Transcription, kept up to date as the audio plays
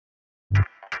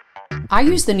I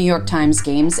use the New York Times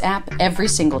Games app every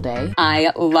single day.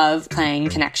 I love playing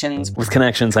Connections. With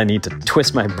Connections, I need to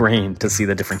twist my brain to see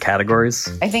the different categories.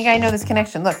 I think I know this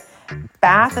connection. Look,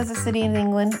 Bath is a city in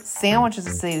England, Sandwich is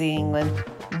a city in England,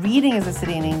 Reading is a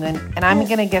city in England, and I'm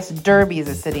going to guess Derby is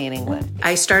a city in England.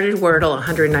 I started Wordle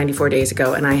 194 days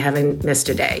ago, and I haven't missed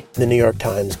a day. The New York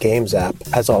Times Games app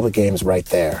has all the games right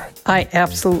there. I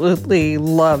absolutely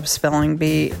love Spelling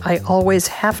Bee. I always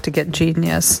have to get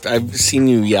Genius. I've seen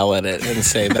you yell at it and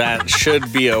say, that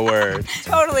should be a word.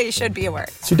 Totally should be a word.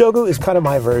 Sudoku is kind of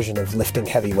my version of lifting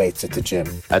heavy weights at the gym.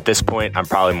 At this point, I'm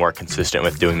probably more consistent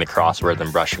with doing the crossword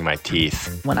than brushing my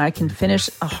teeth. When I can finish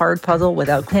a hard puzzle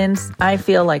without hints, I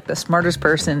feel like the smartest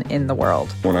person in the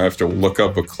world. When I have to look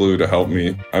up a clue to help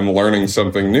me, I'm learning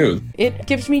something new. It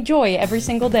gives me joy every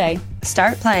single day.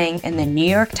 Start playing in the New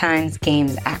York Times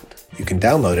Games app. You can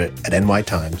download it at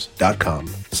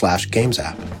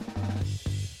nytimes.com/gamesapp.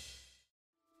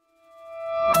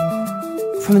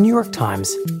 From the New York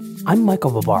Times, I'm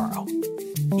Michael Barbaro.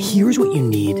 Here's what you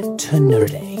need to know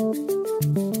today.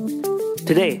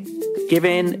 Today,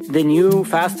 given the new,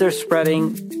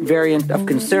 faster-spreading variant of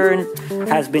concern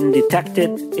has been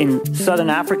detected in southern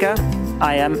Africa,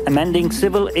 I am amending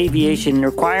civil aviation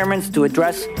requirements to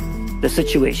address the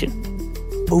situation.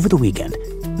 Over the weekend,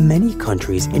 many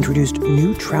countries introduced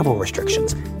new travel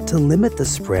restrictions to limit the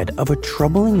spread of a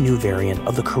troubling new variant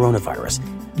of the coronavirus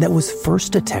that was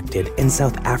first detected in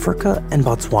South Africa and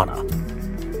Botswana.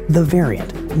 The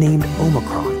variant, named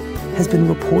Omicron, has been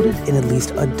reported in at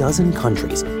least a dozen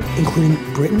countries, including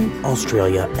Britain,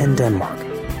 Australia, and Denmark.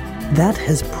 That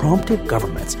has prompted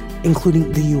governments,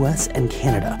 including the US and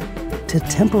Canada, to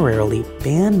temporarily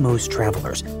ban most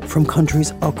travelers from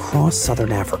countries across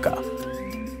southern Africa.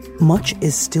 Much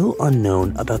is still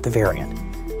unknown about the variant,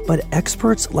 but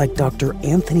experts like Dr.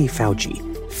 Anthony Fauci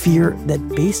fear that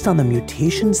based on the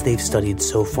mutations they've studied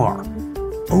so far,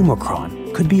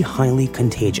 Omicron could be highly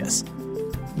contagious.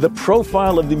 The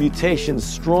profile of the mutations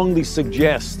strongly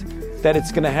suggests that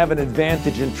it's going to have an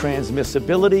advantage in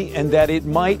transmissibility and that it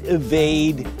might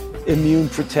evade immune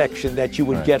protection that you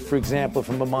would get, for example,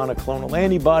 from a monoclonal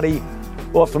antibody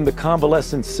or from the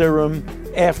convalescent serum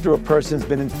after a person's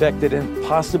been infected, and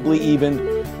possibly even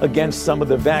against some of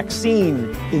the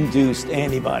vaccine-induced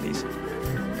antibodies.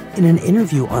 In an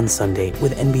interview on Sunday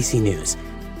with NBC News,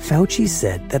 Fauci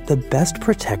said that the best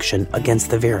protection against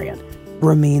the variant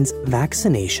remains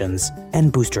vaccinations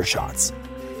and booster shots.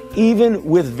 Even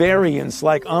with variants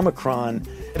like Omicron,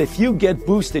 if you get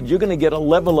boosted, you're going to get a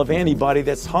level of antibody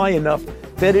that's high enough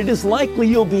that it is likely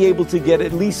you'll be able to get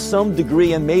at least some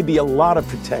degree and maybe a lot of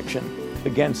protection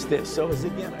against this. So as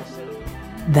again, I said...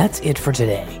 That's it for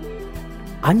today.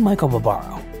 I'm Michael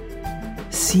Barbaro.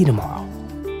 See you tomorrow.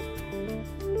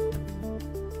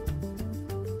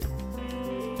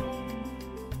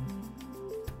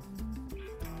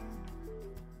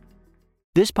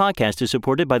 This podcast is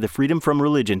supported by the Freedom From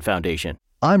Religion Foundation.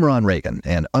 I'm Ron Reagan,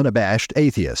 an unabashed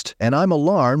atheist, and I'm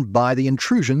alarmed by the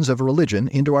intrusions of religion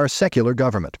into our secular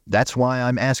government. That's why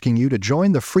I'm asking you to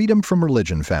join the Freedom From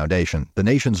Religion Foundation, the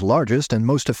nation's largest and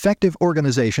most effective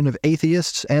organization of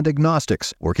atheists and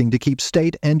agnostics, working to keep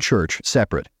state and church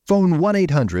separate. Phone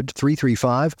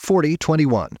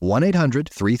 1-800-335-4021,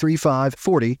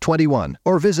 1-800-335-4021,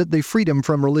 or visit the Freedom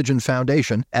From Religion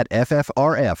Foundation at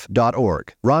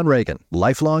ffrf.org. Ron Reagan,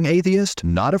 lifelong atheist,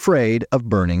 not afraid of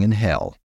burning in hell.